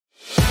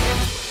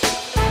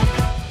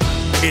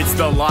It's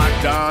the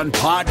Locked On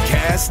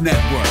Podcast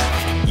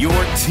Network, your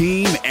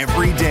team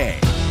every day.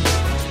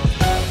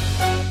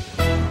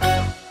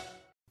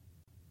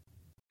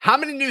 How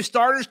many new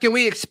starters can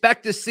we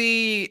expect to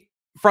see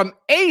from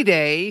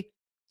A-Day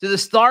to the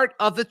start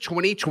of the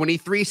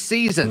 2023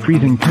 season?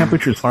 Freezing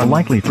temperatures are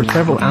likely for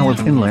several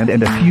hours inland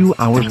and a few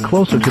hours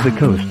closer to the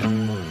coast.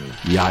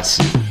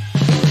 Yahtzee.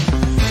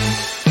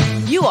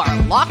 You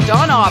are Locked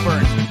On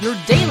Auburn, your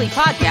daily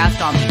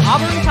podcast on the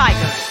Auburn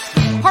Tigers.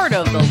 Part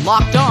of the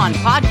Locked On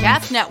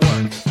Podcast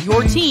Network,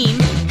 your team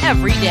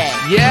every day.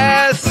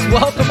 Yes,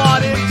 welcome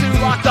on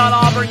into Locked On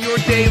Auburn, your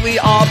daily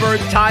Auburn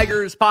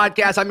Tigers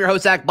podcast. I'm your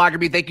host, Zach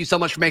Blackerby. Thank you so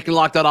much for making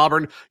Locked On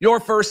Auburn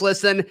your first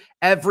listen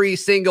every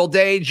single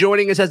day.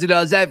 Joining us as he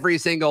does every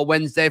single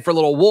Wednesday for a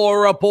little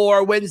War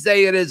Report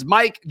Wednesday, it is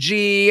Mike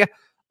G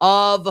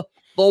of the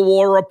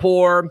War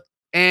Report.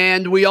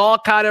 And we all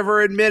kind of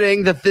are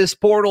admitting that this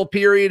portal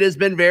period has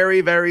been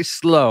very, very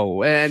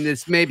slow. And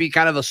it's maybe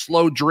kind of a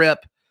slow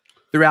drip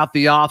throughout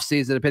the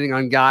offseason, depending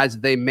on guys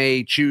that they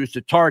may choose to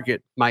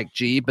target, Mike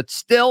G. But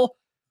still,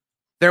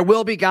 there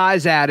will be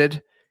guys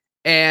added.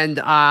 And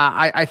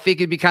I think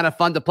it'd be kind of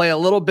fun to play a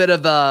little bit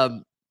of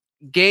a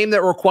game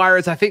that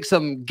requires, I think,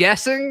 some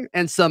guessing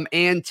and some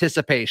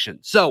anticipation.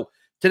 So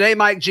today,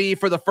 Mike G,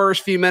 for the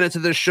first few minutes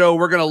of this show,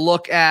 we're going to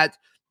look at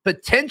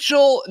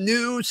potential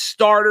new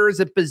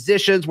starters and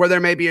positions where there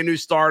may be a new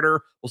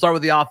starter. We'll start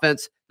with the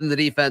offense, then the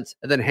defense,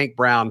 and then Hank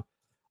Brown,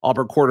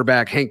 Auburn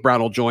quarterback Hank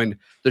Brown, will join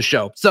the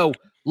show. So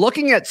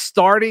looking at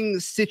starting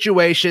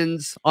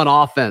situations on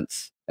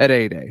offense at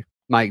A-Day,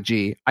 Mike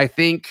G, I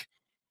think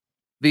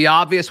the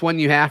obvious one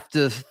you have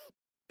to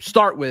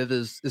start with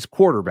is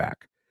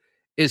quarterback.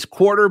 Is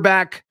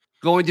quarterback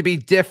going to be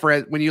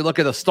different when you look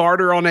at a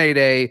starter on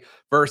A-Day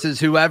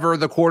versus whoever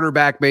the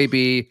quarterback may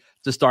be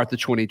to start the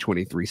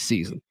 2023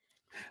 season?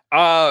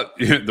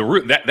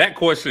 That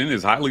question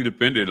is highly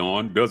dependent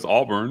on, does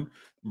Auburn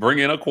bring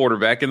in a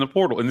quarterback in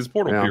this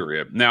portal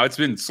period? Now, it's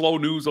been slow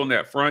news on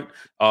that front.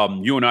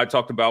 You and I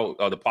talked about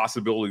the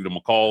possibility of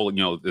McCall.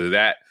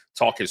 That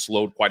talk has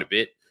slowed quite a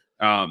bit.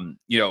 The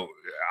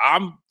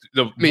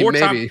more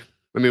time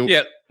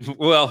that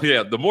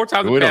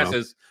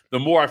passes, the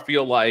more I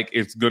feel like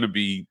it's going to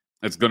be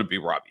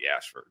Robbie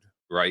Ashford,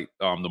 right?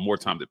 The more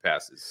time that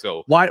passes.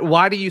 So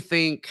why do you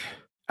think,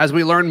 as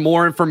we learn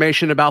more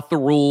information about the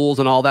rules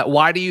and all that,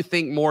 why do you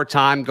think more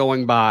time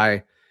going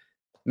by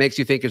makes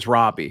you think it's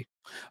Robbie?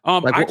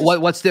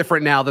 What's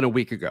different now than a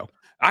week ago?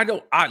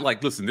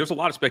 Listen, there's a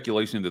lot of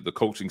speculation that the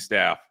coaching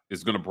staff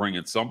is going to bring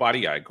in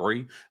somebody. I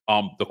agree.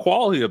 The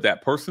quality of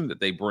that person that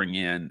they bring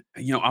in,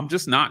 I'm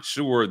just not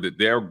sure that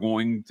they're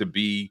going to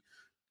be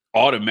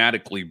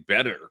automatically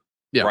better.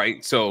 Yeah.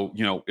 Right. So,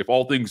 if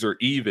all things are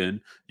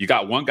even, you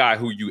got one guy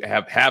who you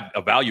have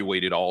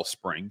evaluated all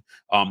spring.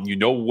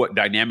 What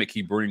dynamic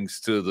he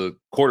brings to the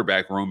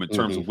quarterback room in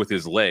terms of with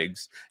his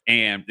legs.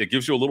 And it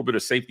gives you a little bit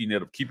of safety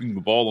net of keeping the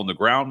ball on the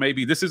ground.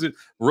 Maybe this isn't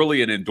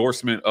really an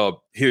endorsement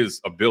of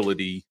his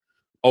ability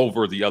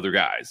over the other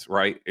guys.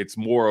 Right. It's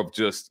more of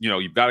just,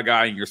 you've got a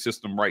guy in your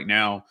system right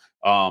now,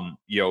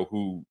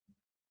 who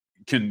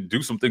can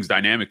do some things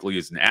dynamically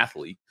as an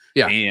athlete.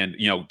 Yeah. And,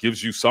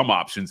 gives you some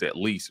options at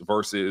least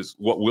versus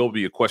what will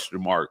be a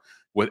question mark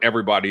with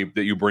everybody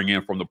that you bring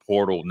in from the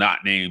portal, not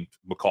named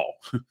McCall.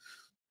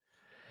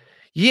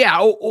 Yeah.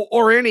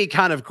 Or any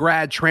kind of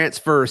grad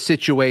transfer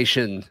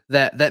situation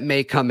that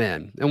may come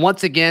in. And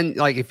once again,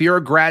 like if you're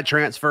a grad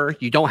transfer,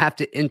 you don't have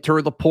to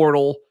enter the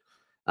portal.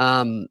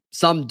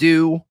 Some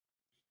do.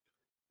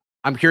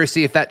 I'm curious to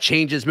see if that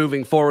changes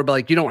moving forward,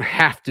 but you don't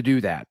have to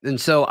do that.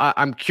 And so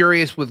I'm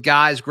curious with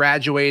guys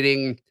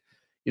graduating,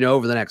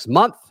 over the next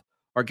month,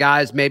 or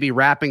guys maybe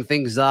wrapping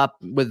things up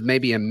with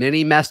maybe a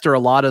mini-mester. A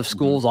lot of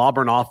schools,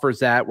 Auburn offers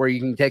that, where you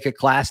can take a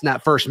class in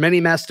that first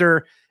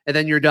mini-mester and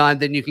then you're done.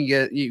 Then you can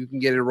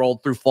get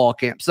enrolled through fall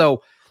camp.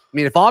 So,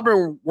 if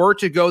Auburn were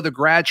to go the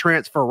grad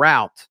transfer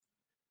route,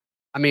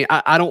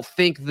 I don't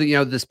think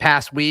this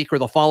past week or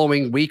the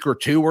following week or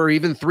two or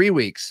even 3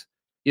 weeks,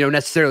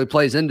 necessarily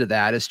plays into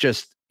that. It's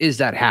just, is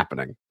that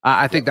happening?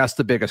 I think that's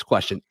the biggest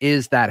question.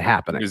 Is that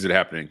happening? Is it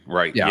happening?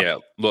 Right. Yeah.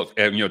 Look,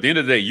 at the end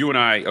of the day, you and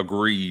I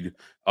agreed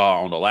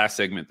on the last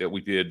segment that we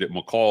did that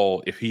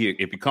McCall, if he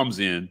comes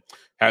in,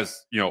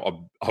 has,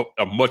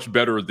 a much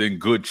better than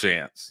good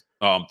chance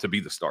to be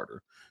the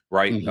starter.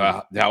 Right.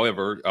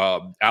 However,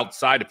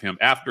 outside of him,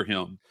 after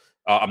him,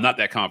 I'm not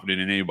that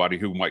confident in anybody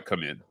who might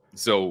come in.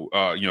 So,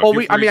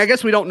 I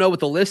guess we don't know what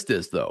the list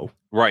is though.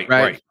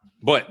 Right.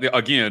 But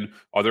again,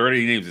 are there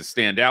any names that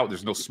stand out?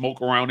 There's no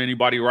smoke around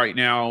anybody right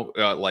now.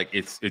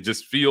 It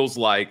just feels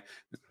like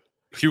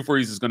Hugh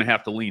Freeze is going to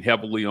have to lean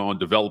heavily on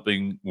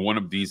developing one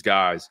of these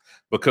guys,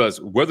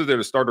 because whether they're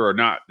the starter or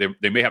not,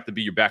 they may have to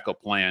be your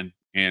backup plan.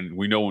 And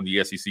we know in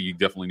the SEC, you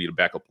definitely need a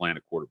backup plan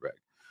at quarterback.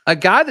 A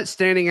guy that's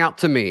standing out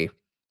to me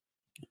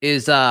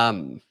is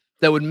that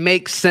would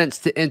make sense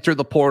to enter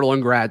the portal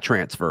and grad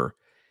transfer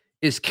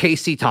is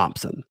Casey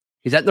Thompson.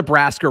 He's at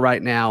Nebraska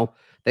right now.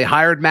 They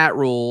hired Matt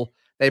Rule.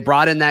 They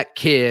brought in that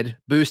kid.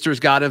 Boosters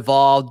got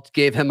involved,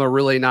 gave him a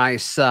really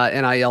nice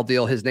NIL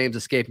deal. His name's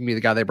escaping me, the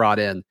guy they brought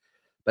in.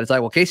 But it's like,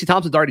 well, Casey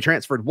Thompson's already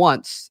transferred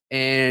once,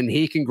 and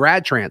he can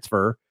grad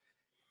transfer.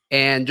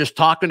 And just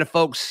talking to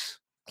folks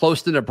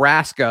close to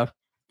Nebraska,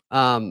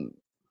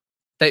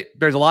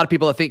 there's a lot of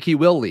people that think he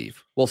will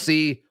leave. We'll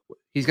see.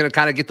 He's going to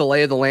kind of get the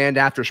lay of the land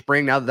after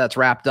spring now that that's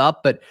wrapped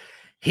up. But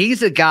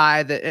he's a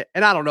guy that,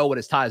 and I don't know what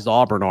his ties to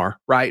Auburn are,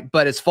 right?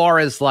 But as far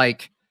as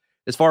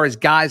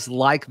guys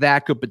like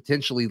that could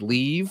potentially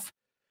leave,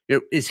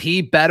 is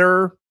he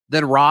better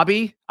than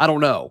Robbie? I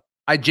don't know.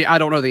 I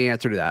don't know the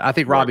answer to that. I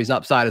think Robbie's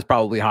upside is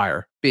probably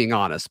higher, being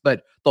honest.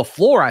 But the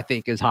floor, I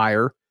think, is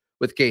higher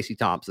with Casey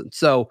Thompson.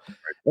 So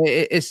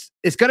it's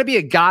going to be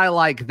a guy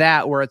like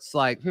that where it's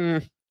like,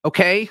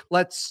 okay,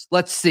 let's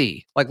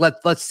see. Like,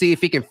 let's see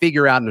if he can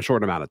figure out in a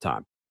short amount of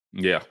time.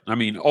 Yeah. I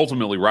mean,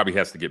 ultimately, Robbie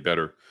has to get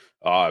better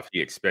if he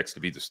expects to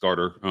be the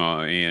starter.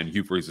 And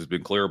Hugh Freeze has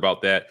been clear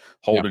about that.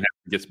 Holden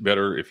gets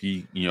better if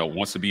he,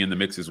 wants to be in the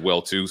mix as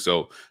well, too.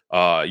 So,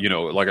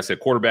 like I said,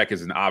 quarterback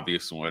is an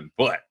obvious one.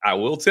 But I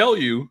will tell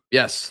you,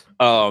 yes,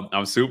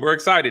 I'm super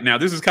excited. Now,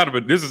 this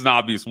is an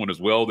obvious one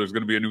as well. There's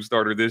going to be a new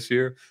starter this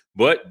year.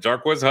 But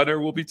Jarquez Hunter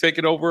will be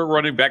taking over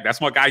running back.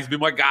 That's my guy. He's been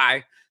my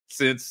guy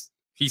since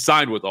he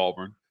signed with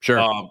Auburn.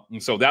 Sure.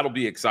 And so that'll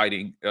be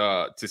exciting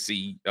to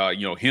see,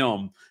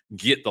 him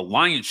get the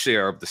lion's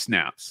share of the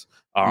snaps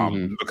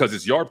because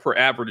his yard per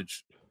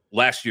average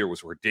last year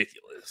was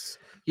ridiculous.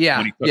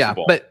 Yeah.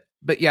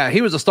 But yeah,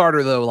 he was a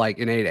starter though, like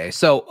in 8A.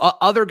 So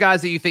other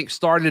guys that you think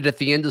started at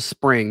the end of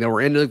spring, that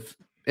were end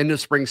of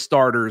spring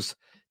starters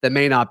that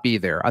may not be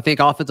there. I think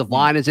offensive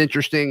line is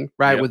interesting,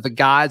 right? With the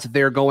guys that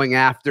they're going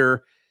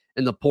after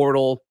in the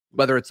portal,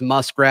 whether it's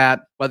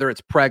Muskrat, whether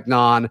it's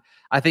Pregnon.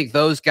 I think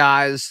those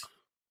guys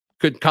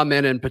could come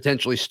in and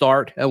potentially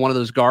start at one of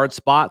those guard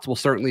spots. We'll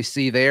certainly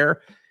see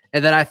there.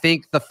 And then I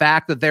think the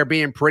fact that they're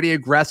being pretty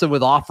aggressive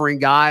with offering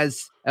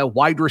guys at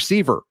wide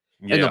receiver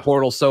in the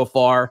portal so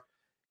far,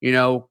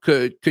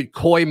 could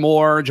Coy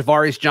Moore,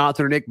 Javaris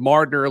Johnson, or Nick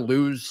Mardner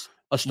lose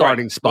a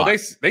starting spot? Well,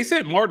 they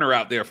sent Mardner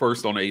out there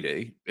first on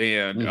 8A,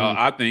 and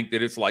I think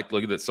that it's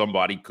likely that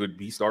somebody could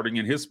be starting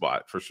in his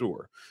spot for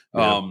sure.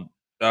 Yeah.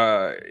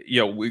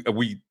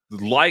 We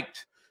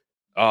liked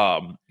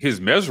his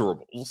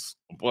measurables,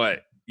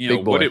 but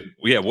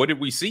what did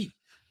we see?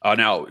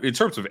 Now, in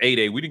terms of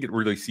 8A, we didn't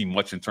really see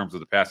much in terms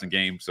of the passing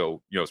game,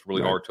 so it's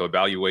really hard to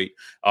evaluate.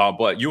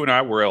 But you and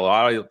I were at a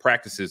lot of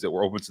practices that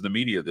were open to the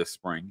media this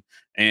spring,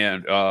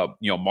 and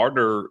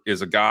Mardner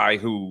is a guy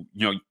who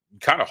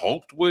kind of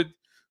hoped would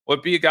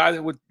be a guy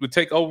that would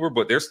take over,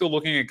 but they're still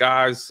looking at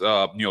guys.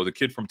 The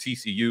kid from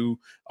TCU,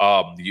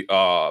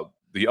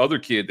 the other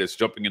kid that's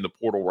jumping in the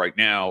portal right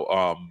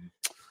now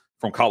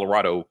from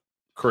Colorado,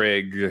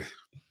 Craig.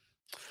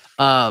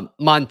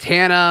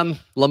 Montana,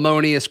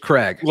 Lamonius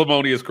Craig.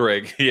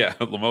 Yeah.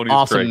 Lamonius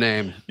awesome Craig.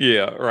 Name.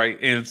 Yeah. Right.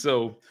 And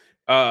so,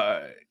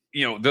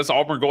 does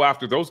Auburn go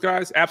after those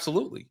guys?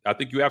 Absolutely. I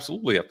think you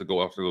absolutely have to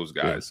go after those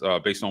guys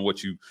based on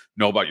what you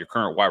know about your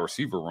current wide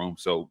receiver room.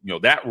 So,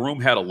 that room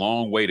had a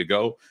long way to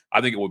go.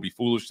 I think it would be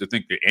foolish to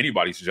think that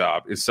anybody's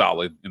job is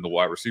solid in the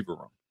wide receiver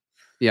room.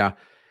 Yeah.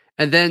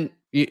 And then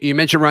you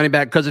mentioned running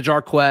back because of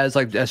Jarquez,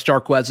 like that's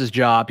Jarquez's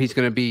job. He's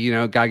going to be,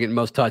 guy getting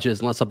most touches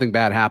unless something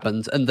bad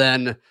happens. And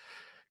then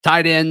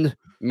tight end,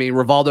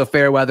 Rivaldo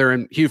Fairweather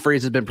and Hugh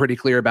Freeze has been pretty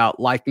clear about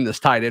liking this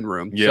tight end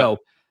room. Yeah. So,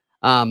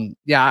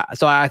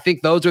 so I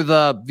think those are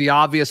the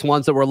obvious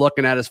ones that we're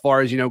looking at as far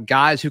as,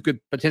 guys who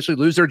could potentially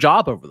lose their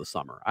job over the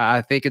summer.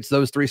 I think it's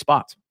those three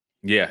spots.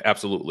 Yeah,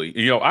 absolutely.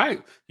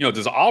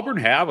 Does Auburn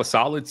have a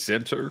solid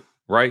center?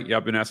 Right. Yeah,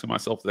 I've been asking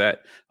myself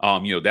that.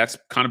 That's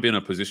kind of been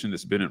a position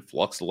that's been in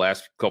flux the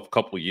last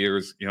couple of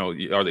years.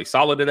 Are they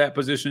solid at that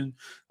position?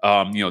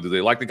 Do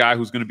they like the guy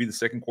who's going to be the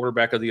second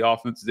quarterback of the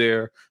offense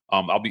there?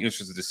 I'll be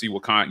interested to see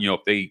what kind,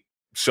 if they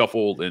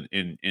shuffled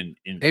in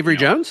Avery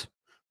Jones.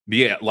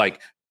 Yeah.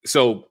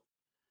 So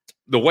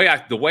the way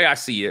I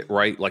see it,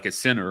 right, like at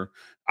center,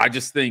 I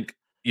just think,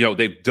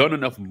 they've done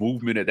enough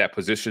movement at that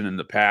position in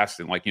the past.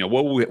 And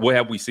what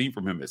have we seen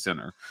from him at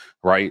center?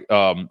 Right.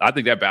 I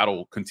think that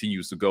battle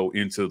continues to go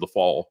into the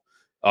fall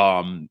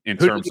in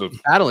terms of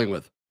battling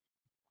with.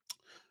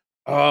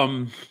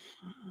 I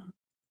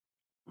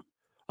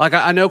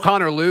know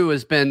Connor Liu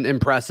has been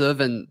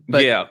impressive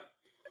but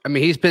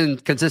he's been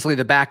consistently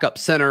the backup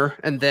center,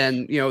 and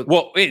then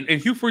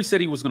and Hugh Freeze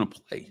said he was going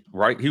to play,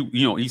 right?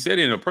 He said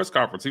in a press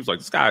conference he was like,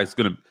 this guy is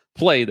going to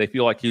play. They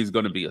feel like he's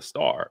going to be a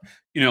star,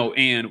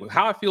 and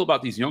how I feel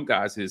about these young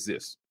guys is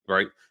this,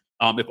 right?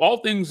 If all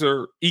things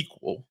are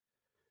equal,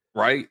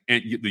 right,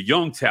 and the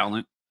young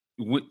talent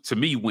to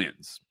me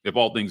wins if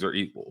all things are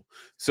equal.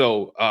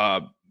 So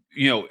at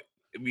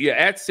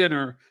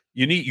center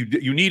you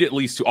need at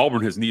least two.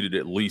 Auburn has needed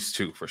at least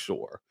two for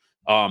sure.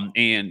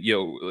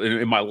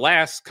 In my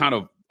last kind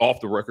of off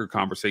the record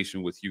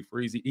conversation with Hugh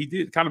Freeze, he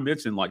did kind of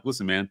mention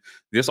listen, man,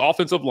 this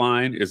offensive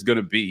line is going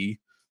to be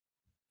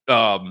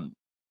a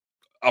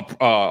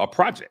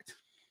project.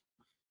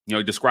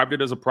 He described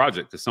it as a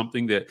project. It's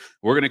something that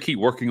we're going to keep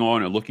working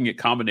on and looking at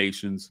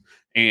combinations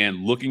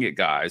and looking at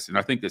guys. And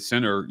I think the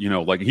center,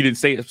 like he didn't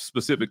say it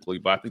specifically,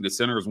 but I think the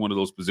center is one of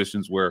those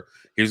positions where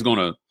he's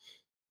going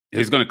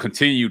to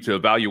continue to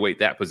evaluate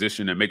that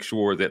position and make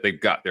sure that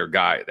they've got their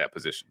guy at that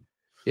position.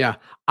 Yeah,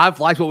 I've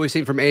liked what we've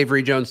seen from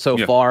Avery Jones so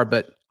far,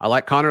 but I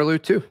like Connor Lew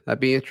too.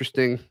 That'd be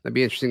interesting. That'd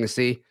be interesting to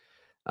see.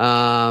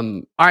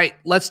 All right,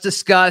 let's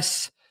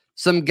discuss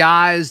some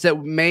guys that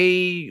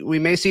we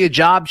may see a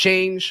job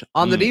change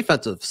on the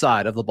defensive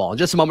side of the ball in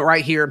just a moment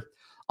right here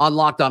on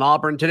Locked on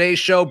Auburn. Today's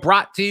show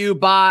brought to you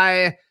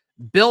by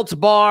Built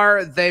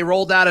Bar. They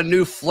rolled out a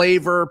new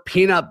flavor,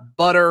 peanut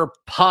butter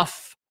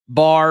puff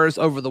bars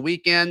over the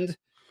weekend,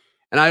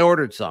 and I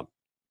ordered some.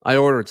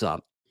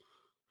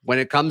 When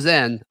it comes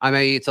in, I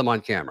may eat some on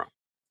camera.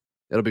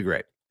 It'll be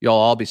great. You'll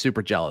all be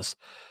super jealous.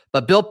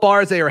 But Built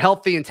Bars, they are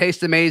healthy and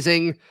taste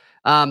amazing.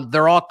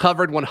 They're all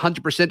covered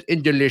 100%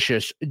 in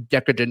delicious,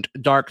 decadent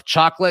dark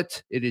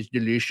chocolate. It is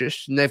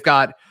delicious. And they've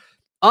got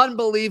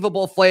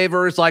unbelievable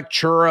flavors like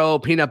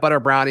churro, peanut butter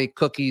brownie,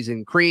 cookies,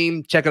 and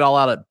cream. Check it all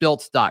out at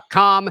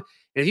built.com. And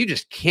if you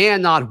just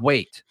cannot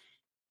wait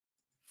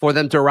for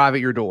them to arrive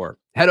at your door,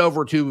 head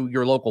over to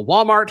your local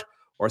Walmart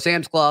or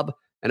Sam's Club,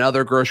 and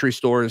other grocery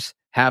stores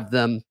have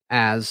them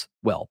as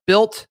well.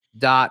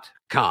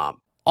 Built.com.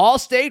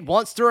 Allstate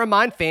wants to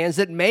remind fans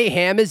that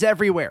mayhem is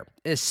everywhere,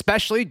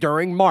 especially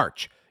during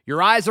March.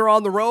 Your eyes are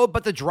on the road,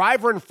 but the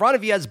driver in front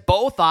of you has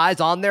both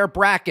eyes on their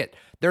bracket.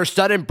 Their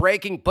sudden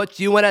braking puts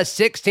you in a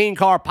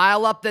 16-car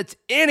pileup that's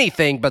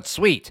anything but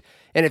sweet.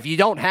 And if you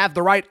don't have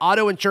the right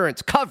auto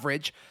insurance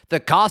coverage, the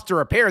cost to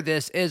repair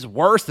this is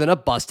worse than a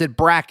busted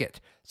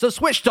bracket. So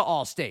switch to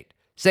Allstate.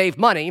 Save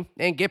money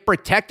and get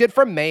protected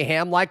from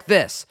mayhem like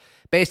this.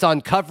 Based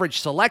on coverage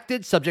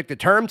selected, subject to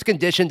terms,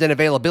 conditions, and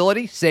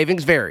availability,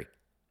 savings vary.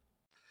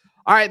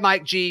 All right,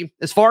 Mike G,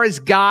 as far as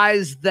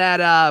guys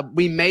that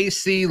we may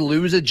see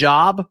lose a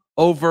job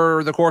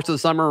over the course of the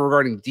summer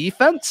regarding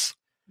defense,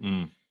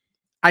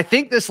 I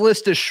think this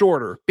list is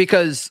shorter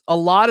because a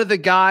lot of the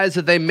guys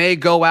that they may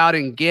go out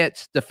and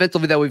get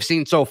defensively that we've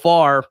seen so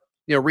far,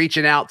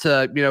 reaching out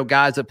to,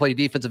 guys that play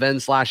defensive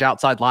end /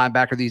 outside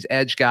linebacker, these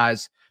edge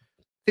guys,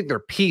 I think they're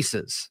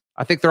pieces.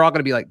 I think they're all going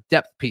to be like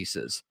depth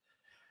pieces.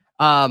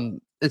 And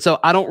so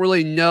I don't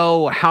really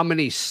know how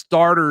many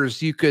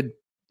starters you could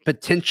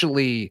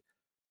potentially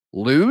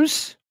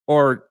lose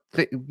or,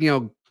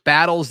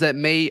 battles that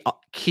may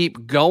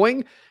keep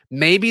going.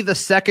 Maybe the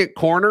second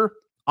corner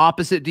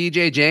opposite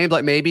DJ James,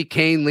 like maybe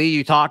Kane Lee.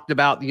 You talked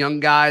about the young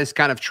guys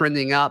kind of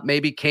trending up.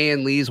 Maybe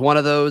Kane Lee's one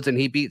of those and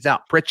he beats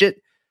out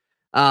Pritchett.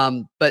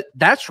 But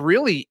that's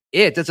really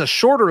it. It's a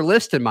shorter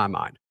list in my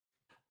mind.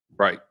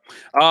 Right.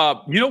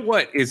 You know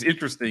what is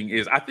interesting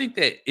is I think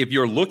that if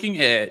you're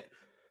looking at,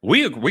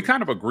 we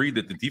kind of agreed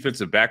that the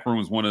defensive back room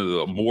is one of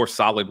the more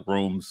solid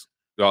rooms,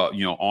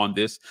 on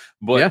this.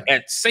 But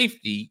at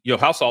safety,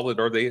 how solid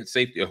are they at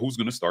safety? Who's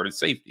going to start at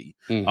safety?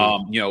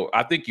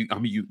 I think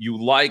you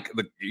like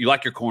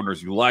your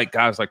corners. You like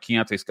guys like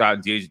Keontae Scott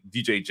and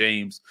DJ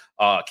James.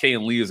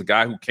 Kane Lee is a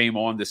guy who came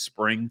on this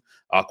spring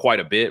quite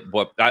a bit.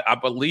 But I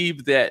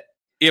believe that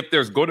if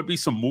there's going to be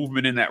some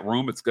movement in that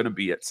room, it's going to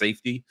be at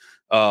safety.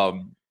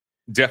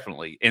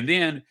 Definitely. And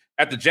then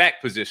at the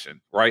jack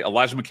position, right?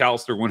 Elijah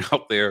McAllister went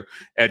out there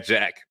at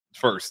jack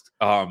first.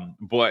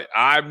 But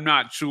I'm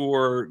not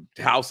sure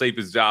how safe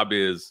his job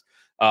is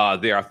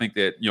there. I think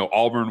that,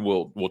 Auburn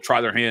will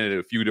try their hand at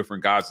a few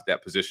different guys at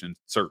that position,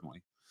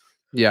 certainly.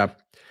 Yeah.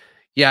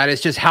 Yeah, and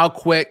it's just how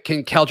quick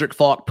can Keldrick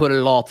Falk put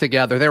it all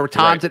together. There were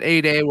times at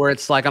 8A where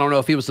it's like, I don't know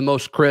if he was the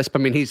most crisp. I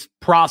mean, he's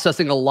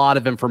processing a lot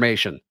of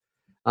information.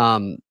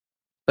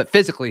 But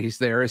physically he's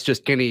there. It's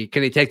just, can he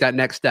take that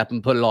next step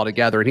and put it all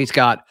together? And he's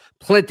got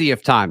plenty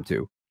of time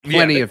to.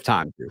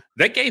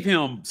 They gave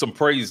him some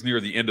praise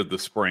near the end of the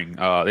spring.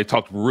 They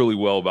talked really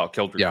well about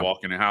Keldrick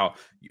Falk and how,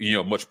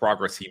 much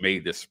progress he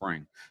made this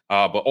spring.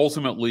 But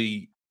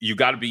ultimately, you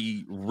got to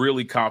be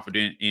really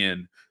confident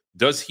in,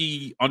 does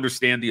he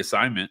understand the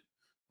assignment?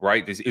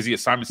 Right? Is he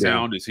assignment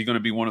sound? Is he going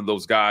to be one of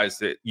those guys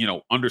that,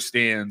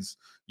 understands,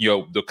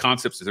 the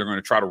concepts that they're going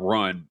to try to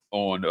run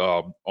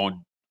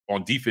on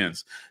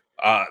defense?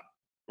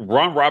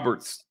 Ron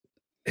Roberts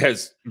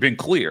has been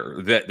clear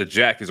that the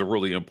jack is a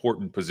really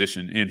important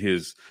position in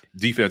his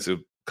defensive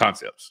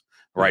concepts,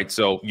 right?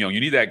 So, you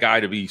need that guy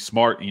to be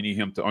smart. You need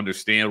him to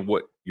understand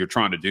what you're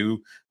trying to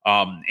do.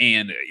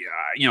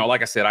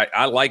 Like I said,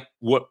 I like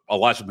what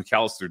Elijah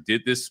McAllister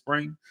did this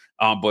spring.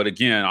 But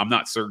again, I'm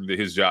not certain that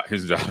his job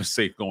is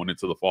safe going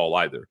into the fall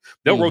either.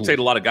 They'll rotate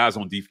a lot of guys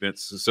on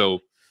defense. So,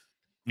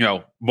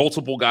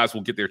 multiple guys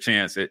will get their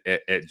chance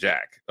at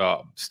jack.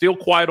 Still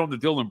quiet on the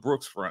Dylan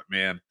Brooks front,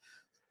 man.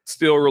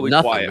 Still really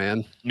quiet,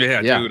 man.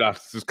 Yeah, dude,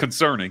 it's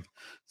concerning.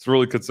 It's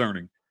really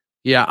concerning.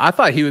 Yeah, I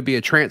thought he would be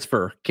a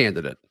transfer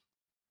candidate.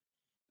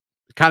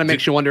 It kind of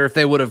makes you wonder if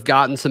they would have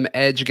gotten some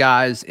edge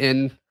guys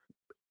in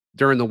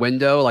during the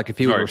window, like if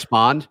he would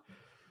respond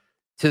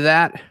to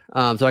that.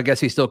 So I guess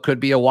he still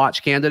could be a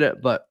watch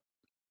candidate, but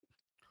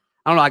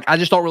I don't know. I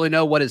just don't really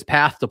know what his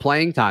path to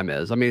playing time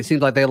is. I mean, it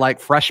seems like they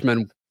like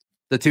freshmen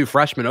the two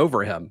freshmen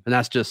over him, and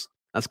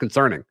that's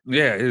concerning.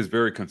 Yeah, it is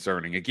very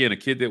concerning. Again, a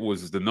kid that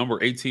was the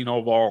number 18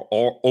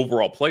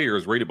 overall player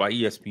is rated by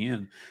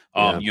ESPN.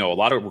 A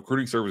lot of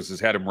recruiting services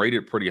had him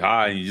rated pretty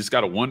high, and you just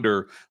got to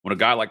wonder when a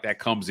guy like that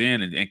comes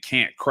in and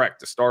can't crack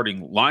the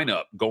starting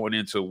lineup going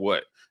into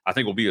what I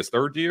think will be his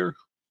third year,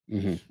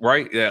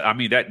 right? Yeah, I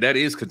mean that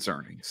is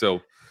concerning.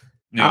 So,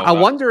 I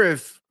wonder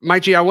if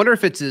Mike G. I wonder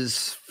if it's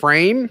his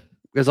frame,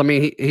 because I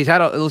mean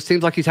it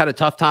seems like he's had a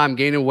tough time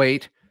gaining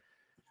weight.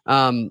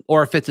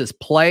 Or if it's his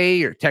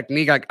play or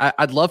technique.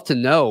 I'd love to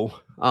know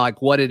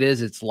what it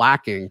is it's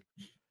lacking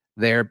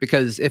there,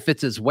 because if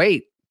it's his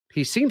weight,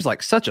 he seems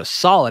like such a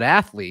solid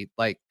athlete.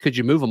 Like, could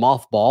you move him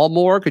off ball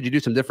more? Could you do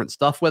some different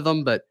stuff with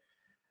him? But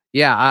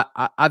yeah,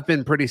 I've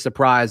been pretty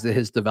surprised at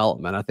his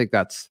development. I think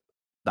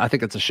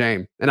it's a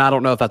shame. And I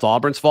don't know if that's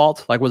Auburn's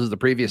fault. Like, was it the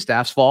previous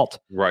staff's fault?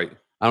 Right.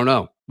 I don't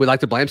know. We like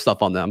to blame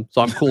stuff on them.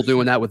 So I'm cool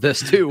doing that with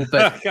this too.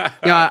 But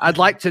I'd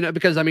like to know,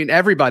 because I mean,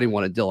 everybody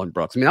wanted Dylan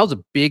Brooks. I mean, that was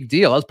a big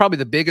deal. That was probably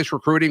the biggest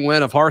recruiting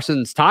win of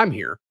Harson's time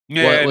here.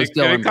 Yeah,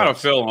 it kind of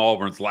fell in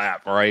Auburn's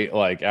lap, right?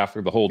 Like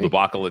after the whole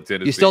debacle at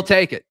Tennessee. You still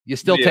take it.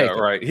 take it.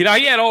 Right. He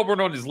had Auburn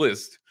on his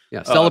list.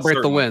 Yeah,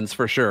 celebrate the wins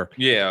for sure.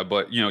 Yeah,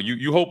 but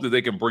you hope that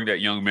they can bring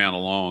that young man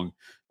along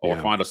or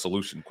find a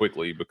solution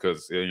quickly,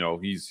 because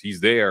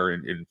he's there,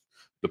 and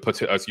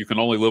you can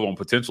only live on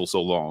potential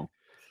so long.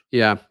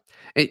 Yeah.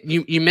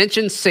 You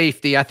mentioned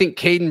safety. I think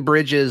Caden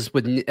Bridges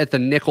at the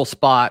nickel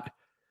spot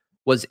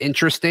was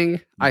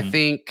interesting. I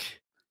think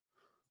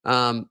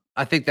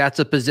that's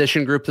a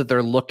position group that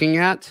they're looking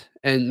at,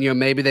 and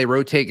maybe they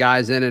rotate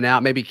guys in and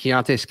out. Maybe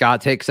Keontae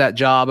Scott takes that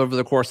job over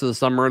the course of the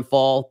summer and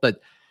fall, but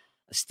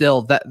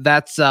still,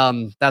 that's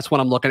what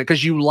I'm looking at,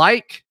 because you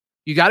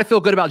got to feel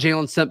good about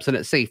Jalen Simpson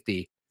at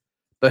safety,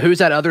 but who's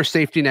that other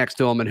safety next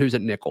to him, and who's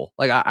at nickel?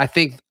 Like I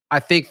think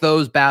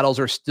those battles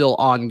are still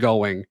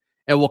ongoing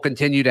and will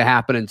continue to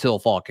happen until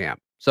fall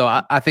camp. So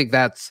I think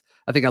that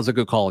was a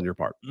good call on your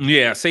part.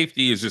 Yeah,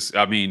 safety is just,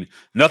 I mean,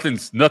 nothing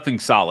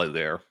solid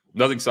there.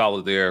 Nothing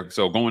solid there.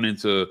 So going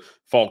into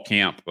fall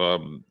camp,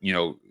 they're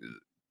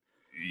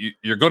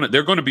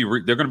going to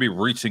be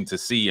reaching to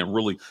see and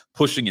really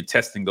pushing and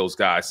testing those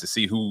guys to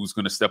see who's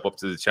going to step up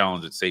to the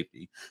challenge at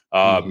safety.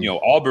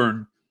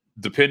 Auburn,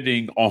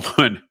 depending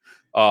on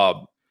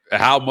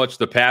how much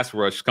the pass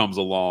rush comes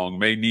along,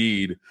 may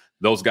need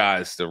those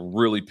guys to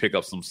really pick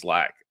up some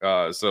slack.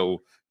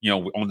 So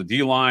on the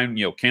D line,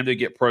 can they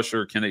get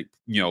pressure? Can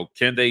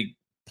they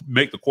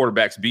make the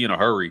quarterbacks be in a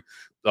hurry?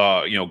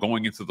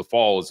 Going into the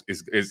fall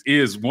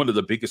is one of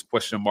the biggest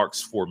question marks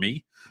for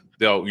me.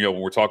 Though, when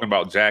we're talking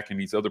about Jack and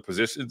these other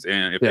positions,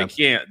 and if they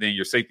can't, then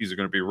your safeties are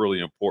going to be really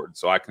important.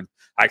 So I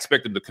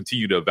expect them to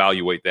continue to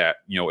evaluate that,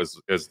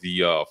 as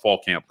the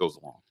fall camp goes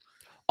along.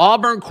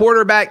 Auburn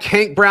quarterback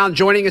Hank Brown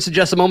joining us in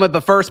just a moment.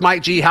 But first,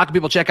 Mike G, how can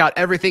people check out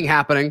everything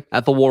happening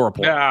at the War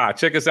Report? Yeah,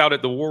 check us out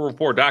at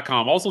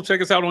thewarreport.com. Also, check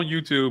us out on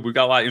YouTube. We've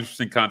got a lot of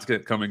interesting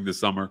content coming this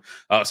summer.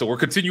 So we're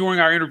continuing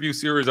our interview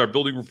series, our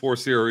Building Rapport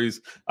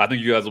series. I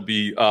think you guys will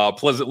be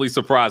pleasantly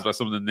surprised by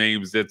some of the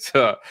names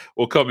that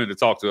will come in to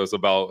talk to us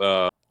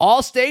about.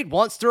 Allstate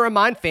wants to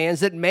remind fans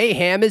that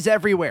mayhem is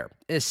everywhere,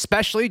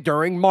 especially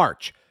during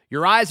March.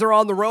 Your eyes are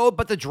on the road,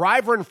 but the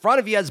driver in front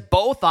of you has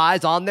both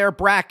eyes on their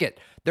bracket.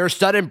 Their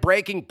sudden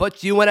braking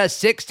puts you in a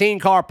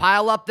 16-car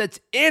pileup that's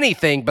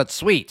anything but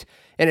sweet.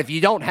 And if you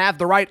don't have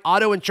the right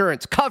auto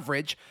insurance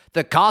coverage,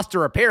 the cost to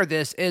repair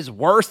this is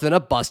worse than a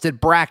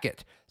busted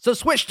bracket. So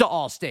switch to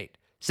Allstate,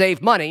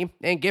 save money,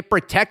 and get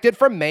protected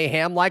from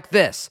mayhem like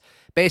this.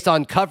 Based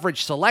on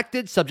coverage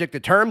selected, subject to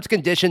terms,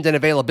 conditions, and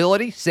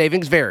availability,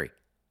 savings vary.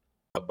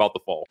 About the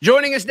fall.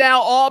 Joining us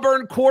now,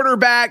 Auburn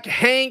quarterback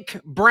Hank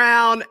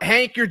Brown.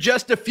 Hank, you're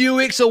just a few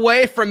weeks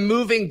away from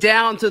moving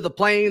down to the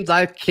Plains.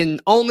 I can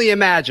only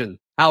imagine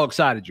how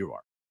excited you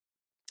are.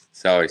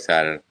 So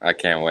excited. I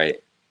can't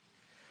wait.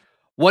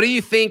 What do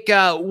you think?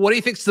 What do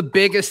you think's the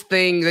biggest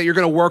thing that you're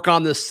going to work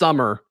on this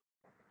summer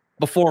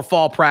before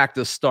fall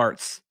practice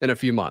starts in a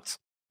few months?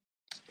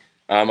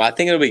 I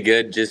think it'll be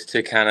good just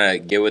to kind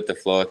of get with the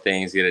flow of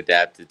things, get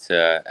adapted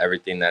to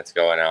everything that's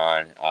going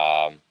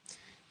on.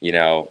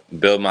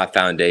 Build my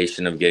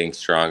foundation of getting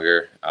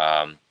stronger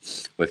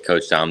with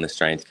Coach Dom, the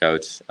strength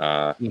coach,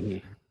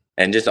 and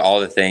just all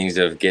the things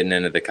of getting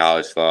into the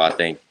college flow. I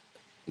think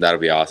that'll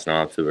be awesome.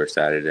 I'm super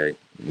excited to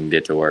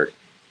get to work.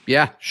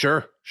 Yeah,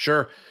 sure.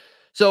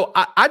 So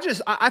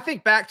I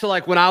think back to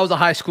like when I was a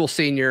high school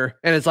senior,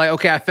 and it's like,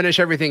 okay, I finish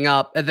everything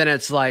up, and then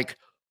it's like,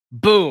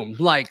 boom,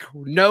 like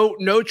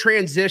no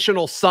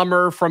transitional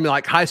summer from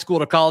like high school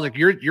to college. Like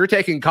you're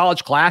taking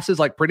college classes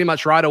like pretty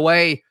much right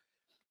away.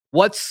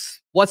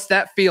 What's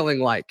that feeling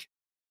like?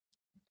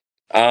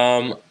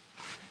 I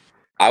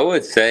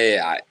would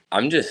say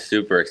I'm just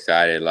super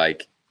excited.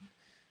 Like,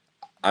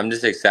 I'm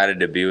just excited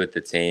to be with the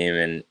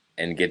team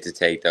and get to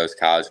take those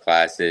college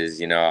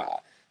classes.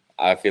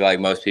 I feel like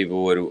most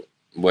people would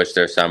wish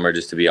their summer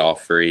just to be all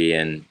free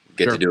and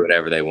get to do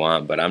whatever they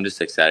want. But I'm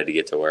just excited to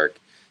get to work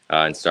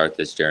and start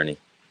this journey.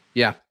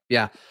 Yeah.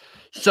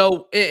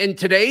 So in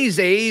today's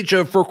age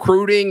of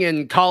recruiting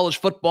and college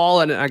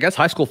football, and I guess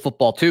high school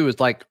football too, is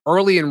like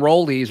early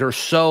enrollees are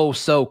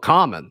so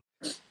common.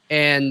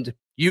 And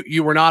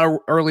you were not an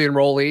early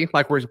enrollee,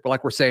 like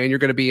we're saying, you're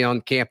going to be on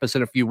campus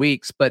in a few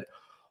weeks. But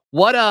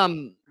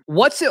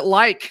what's it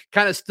like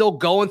kind of still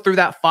going through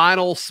that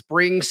final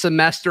spring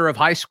semester of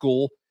high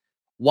school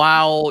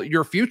while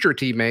your future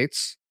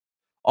teammates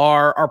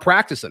are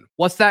practicing?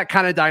 What's that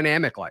kind of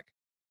dynamic like?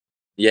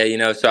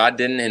 Yeah, so I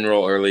didn't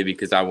enroll early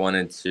because I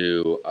wanted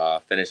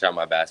to finish out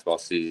my basketball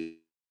season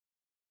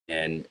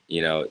and,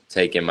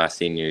 take in my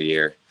senior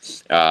year.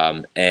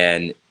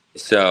 And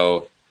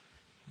so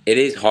it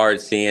is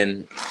hard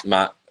seeing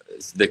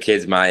the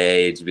kids my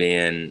age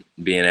being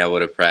able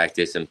to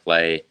practice and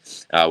play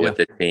with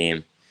the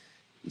team,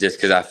 just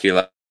because I feel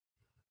like,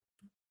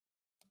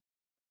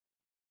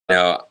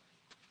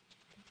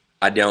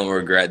 I don't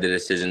regret the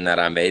decision that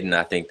I made, and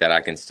I think that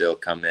I can still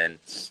come in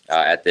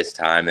at this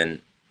time and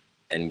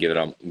give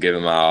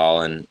it my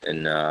all and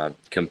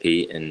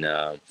compete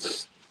and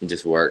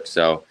just work.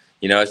 So,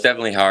 it's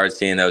definitely hard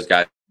seeing those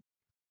guys.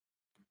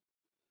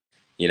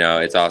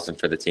 It's awesome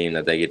for the team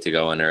that they get to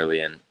go in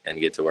early and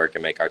get to work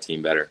and make our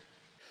team better.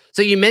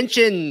 So you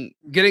mentioned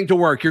getting to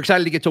work. You're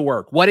excited to get to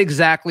work. What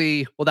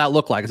exactly will that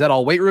look like? Is that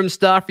all weight room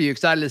stuff? Are you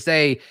excited to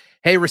say,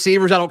 hey,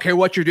 receivers, I don't care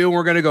what you're doing,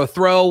 we're going to go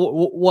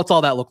throw? What's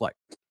all that look like?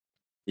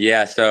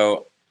 Yeah,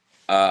 so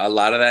a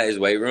lot of that is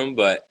weight room,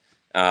 but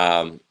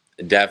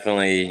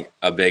definitely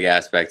a big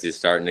aspect is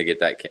starting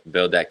to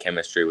build that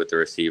chemistry with the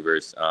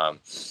receivers. Some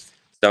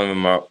of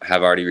them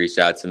have already reached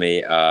out to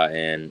me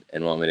and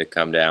want me to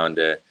come down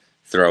to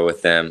throw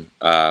with them.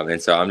 And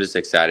so I'm just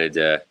excited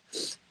to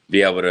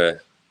be able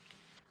to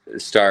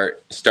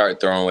start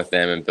throwing with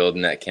them and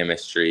building that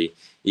chemistry.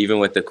 Even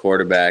with the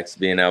quarterbacks,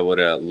 being able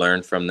to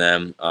learn from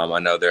them. I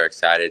know they're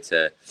excited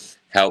to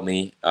help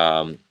me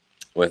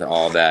with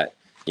all that,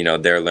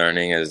 they're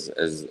learning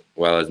as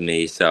well as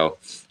me. So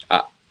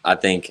I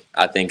think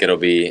it'll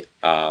be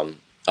a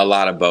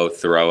lot of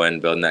both, throwing,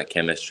 building that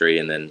chemistry,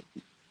 and then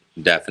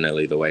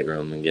definitely the weight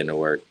room and getting to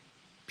work.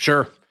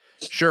 Sure.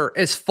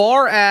 As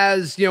far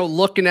as,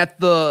 looking at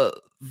the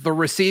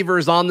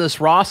receivers on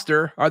this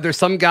roster, are there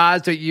some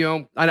guys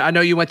that, I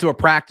know you went to a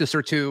practice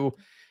or two,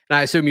 and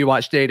I assume you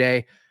watched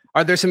day.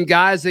 Are there some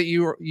guys that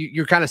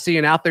you're kind of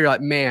seeing out there, like,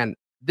 man,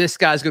 this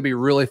guy's going to be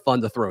really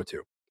fun to throw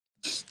to?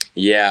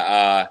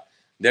 Yeah.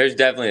 There's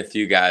definitely a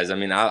few guys. I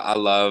mean, I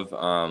love,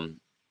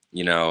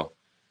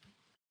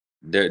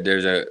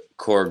 there's a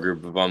core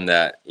group of them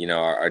that,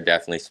 are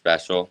definitely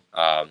special.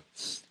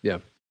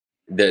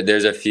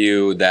 There's a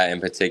few that in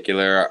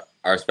particular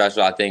are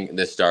special. I think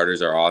the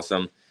starters are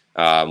awesome.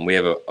 We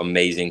have an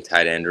amazing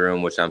tight end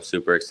room, which I'm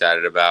super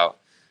excited about.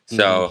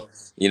 So,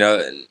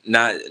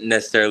 not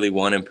necessarily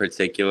one in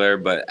particular,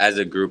 but as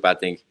a group, I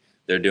think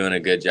they're doing a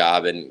good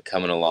job and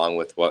coming along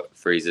with what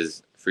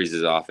Freeze's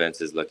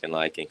offense is looking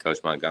like and Coach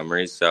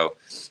Montgomery's. So,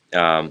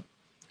 I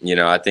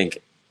think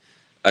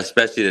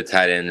especially the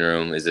tight end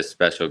room is a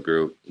special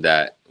group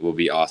that will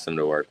be awesome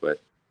to work with.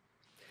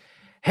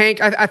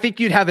 Hank, I think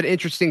you'd have an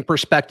interesting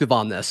perspective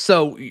on this.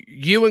 So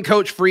you and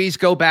Coach Freeze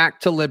go back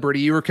to Liberty.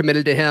 You were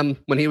committed to him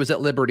when he was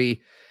at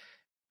Liberty.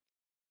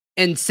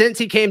 And since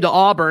he came to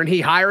Auburn,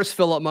 he hires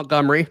Philip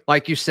Montgomery,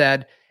 like you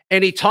said,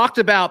 and he talked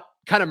about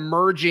kind of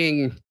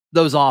merging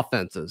those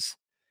offenses.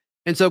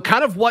 And so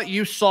kind of what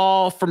you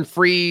saw from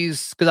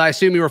Freeze, because I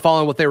assume you were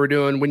following what they were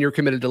doing when you were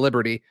committed to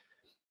Liberty.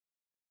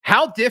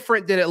 How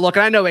different did it look?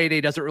 And I know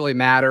 8A doesn't really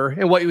matter,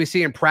 and what we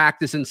see in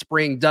practice in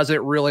spring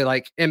doesn't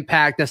really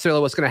impact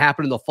necessarily what's going to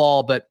happen in the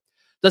fall, but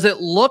does it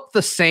look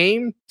the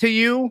same to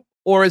you,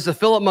 or is the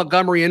Philip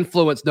Montgomery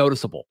influence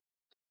noticeable?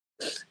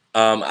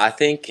 I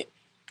think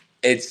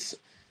it's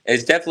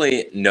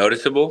definitely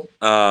noticeable.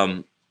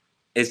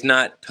 It's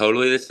not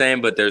totally the same,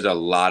 but there's a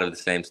lot of the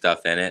same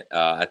stuff in it.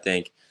 I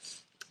think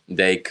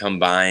they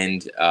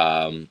combined,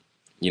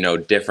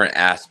 different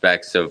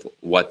aspects of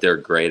what they're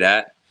great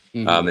at.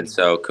 And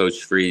so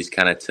Coach Freeze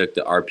kind of took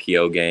the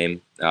RPO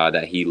game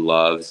that he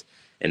loves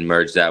and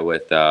merged that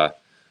with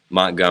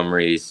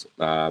Montgomery's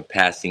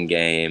passing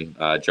game,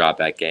 drop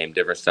back game,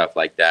 different stuff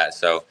like that.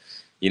 So,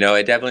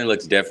 it definitely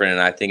looks different,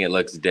 and I think it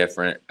looks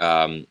different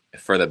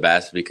for the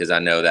best, because I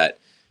know that,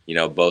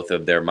 both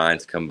of their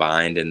minds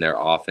combined and their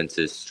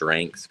offense's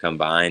strengths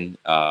combined,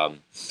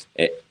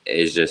 it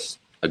is just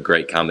a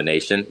great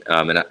combination.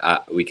 And I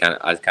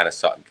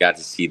got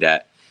to see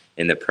that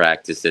in the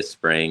practice this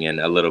spring and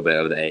a little bit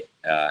of the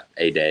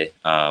A-Day.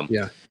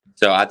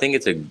 So I think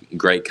it's a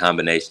great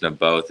combination of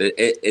both.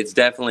 It's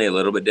definitely a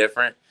little bit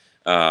different,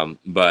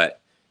 but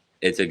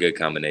it's a good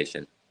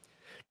combination.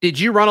 Did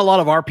you run a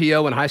lot of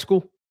RPO in high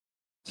school?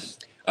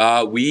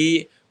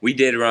 We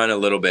did run a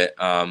little bit,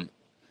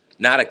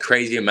 not a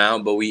crazy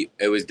amount, but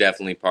it was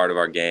definitely part of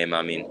our game.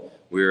 I mean,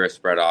 we were a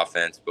spread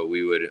offense, but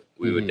we would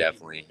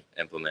definitely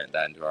implement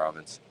that into our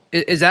offense.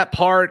 Is that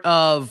part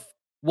of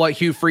what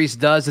Hugh Freeze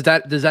does?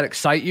 Does that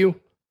excite you?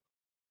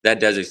 That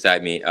does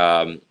excite me.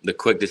 The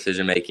quick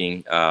decision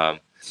making,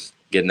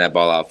 getting that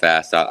ball out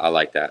fast. I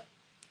like that.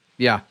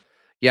 Yeah.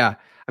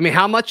 I mean,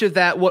 how much of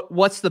that,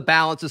 what's the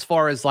balance as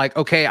far as like,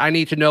 okay, I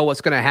need to know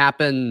what's going to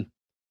happen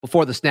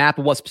before the snap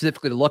and what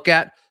specifically to look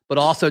at, but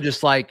also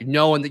just like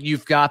knowing that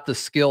you've got the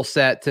skill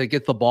set to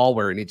get the ball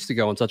where it needs to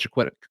go in such a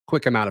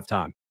quick amount of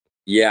time?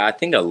 Yeah, I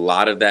think a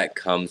lot of that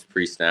comes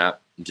pre-snap,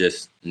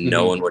 just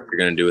knowing what you're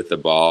going to do with the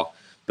ball,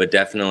 but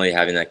definitely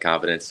having that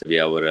confidence to be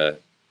able to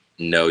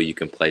know you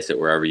can place it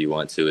wherever you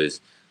want to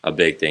is a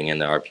big thing in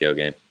the RPO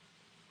game.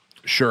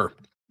 Sure.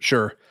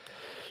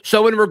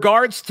 So in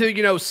regards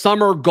to,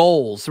 summer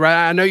goals,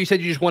 right? I know you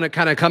said you just want to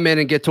kind of come in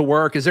and get to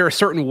work. Is there a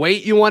certain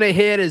weight you want to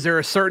hit? Is there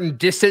a certain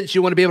distance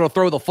you want to be able to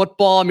throw the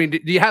football? I mean,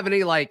 do you have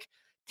any like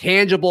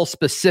tangible,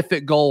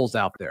 specific goals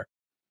out there?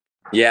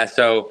 Yeah,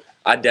 so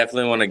I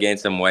definitely want to gain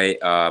some weight,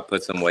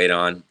 put some weight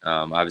on,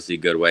 obviously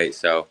good weight.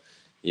 So,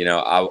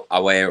 I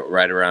weigh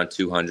right around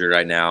 200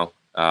 right now.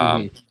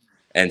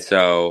 And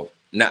so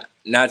not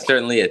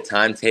certainly a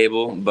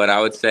timetable, but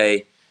I would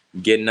say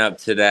getting up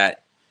to that,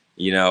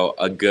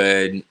 a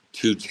good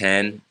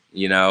 210,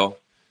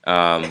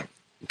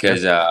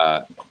 because,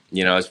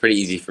 it's pretty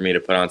easy for me to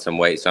put on some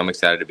weight. So I'm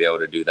excited to be able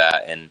to do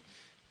that and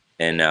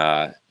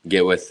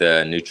get with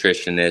the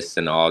nutritionist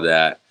and all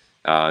that,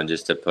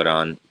 just to put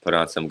on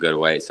some good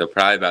weight. So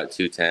probably about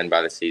 210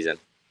 by the season.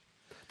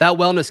 That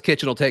wellness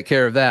kitchen will take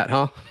care of that,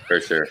 huh? For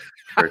sure.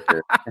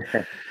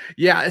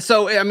 Yeah.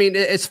 So, I mean,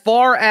 as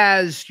far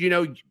as,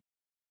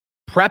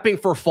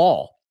 prepping for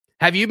fall,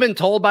 have you been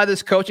told by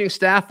this coaching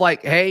staff,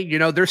 like, hey,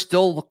 there's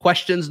still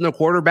questions in the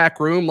quarterback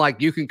room, like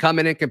you can come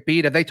in and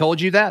compete? Have they told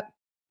you that?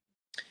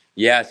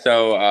 Yeah.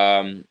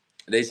 So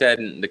they said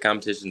the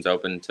competition's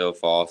open until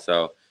fall.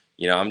 So,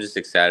 I'm just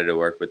excited to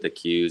work with the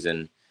Qs,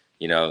 and,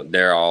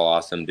 they're all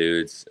awesome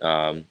dudes.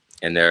 And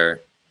they're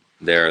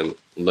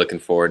looking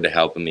forward to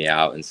helping me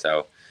out. And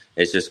so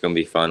it's just going to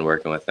be fun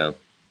working with them.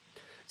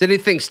 Does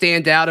anything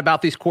stand out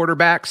about these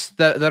quarterbacks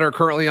that are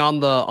currently on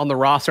the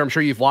roster? I'm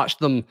sure you've watched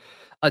them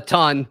a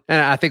ton,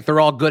 and I think they're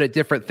all good at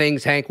different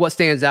things. Hank, what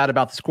stands out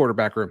about this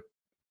quarterback room?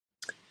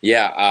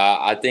 Yeah,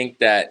 I think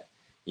that,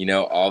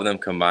 all of them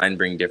combined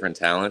bring different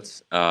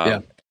talents.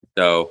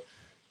 So,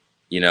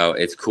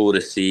 it's cool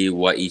to see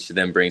what each of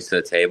them brings to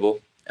the table.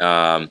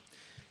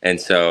 And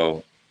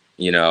so,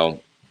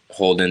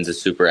 Holden's a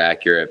super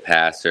accurate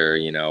passer.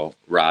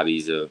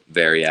 Robbie's a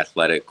very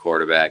athletic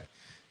quarterback.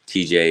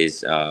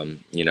 TJ's,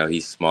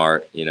 he's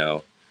smart,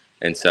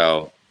 and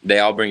so they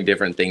all bring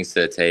different things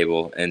to the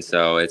table. And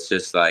so it's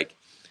just like,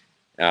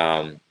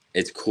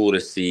 it's cool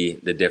to see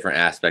the different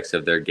aspects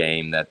of their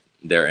game that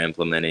they're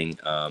implementing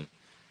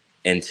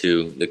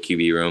into the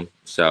QB room.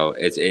 So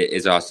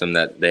it's awesome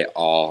that they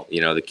all, the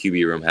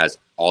QB room has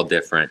all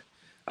different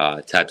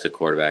types of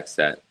quarterbacks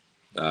that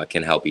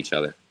can help each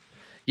other.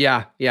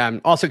 Yeah.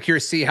 I'm also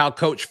curious to see how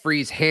Coach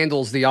Freeze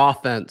handles the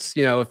offense.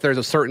 If there's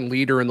a certain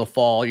leader in the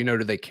fall,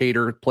 do they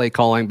cater play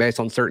calling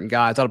based on certain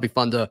guys? That'll be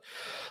fun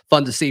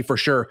to see for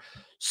sure.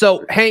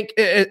 So, Hank,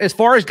 as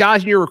far as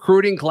guys in your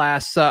recruiting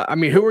class,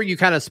 who are you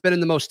kind of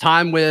spending the most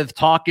time with,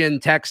 talking,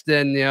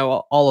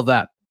 texting, all of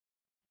that?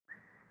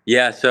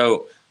 Yeah,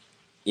 so,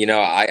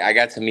 I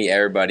got to meet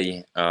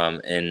everybody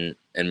in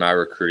my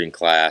recruiting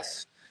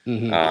class.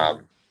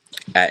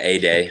 At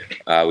A-Day.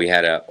 We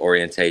had an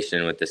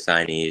orientation with the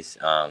signees,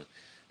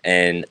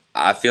 and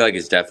I feel like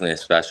it's definitely a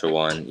special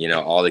one.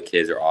 All the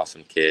kids are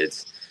awesome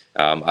kids.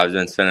 I've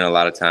been spending a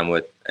lot of time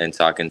with and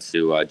talking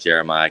to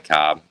Jeremiah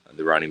Cobb,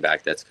 the running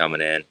back that's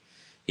coming in.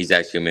 He's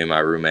actually been my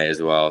roommate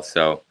as well.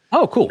 So,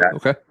 oh, cool.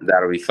 Okay,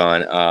 that'll be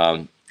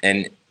fun.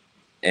 And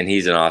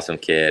he's an awesome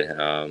kid.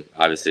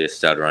 Obviously a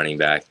stud running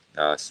back.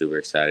 Super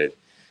excited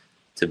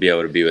to be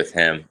able to be with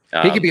him.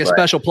 He could be a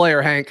special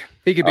player, Hank.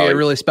 He could be a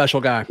really special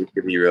guy. He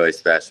could be really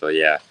special.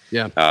 Yeah.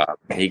 Yeah.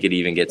 He could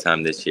even get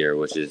time this year,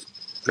 which is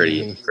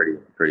pretty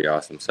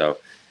awesome. So,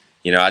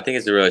 I think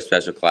it's a really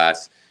special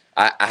class.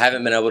 I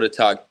haven't been able to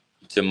talk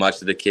to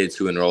much of the kids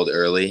who enrolled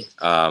early.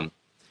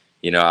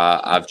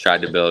 I've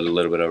tried to build a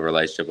little bit of a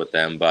relationship with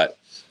them, but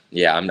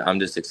yeah, I'm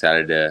just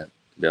excited to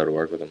be able to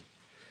work with them.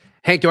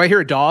 Hank, do I hear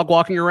a dog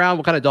walking around?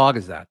 What kind of dog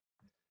is that?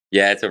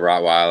 Yeah, it's a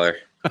Rottweiler.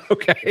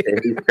 Okay.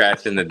 He's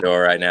scratching the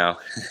door right now.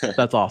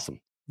 That's awesome.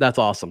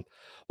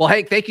 Well,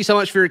 Hank, thank you so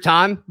much for your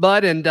time,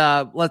 bud. And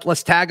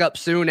let's tag up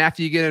soon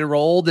after you get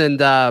enrolled and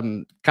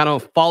kind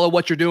of follow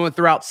what you're doing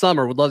throughout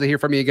summer. We'd love to hear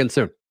from you again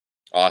soon.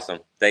 Awesome.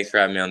 Thanks for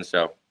having me on the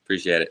show.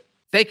 Appreciate it.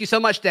 Thank you so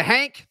much to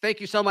Hank. Thank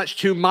you so much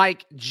to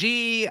Mike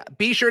G.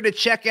 Be sure to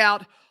check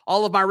out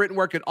all of my written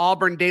work at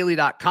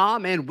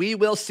auburndaily.com, and we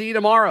will see you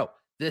tomorrow.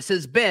 This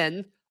has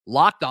been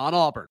Locked On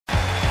Auburn.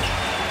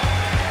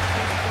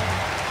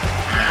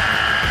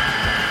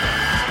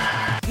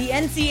 The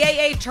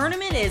NCAA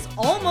tournament is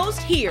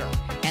almost here,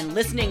 and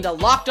listening to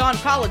Locked On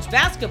College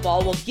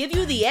Basketball will give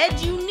you the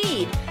edge you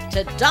need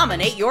to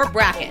dominate your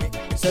bracket.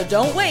 So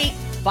don't wait.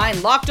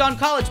 Find Locked On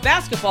College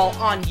Basketball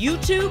on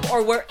YouTube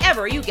or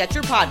wherever you get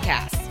your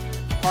podcasts.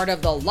 Part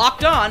of the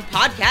Locked On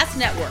Podcast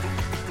Network.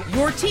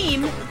 Your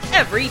team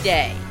every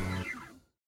day.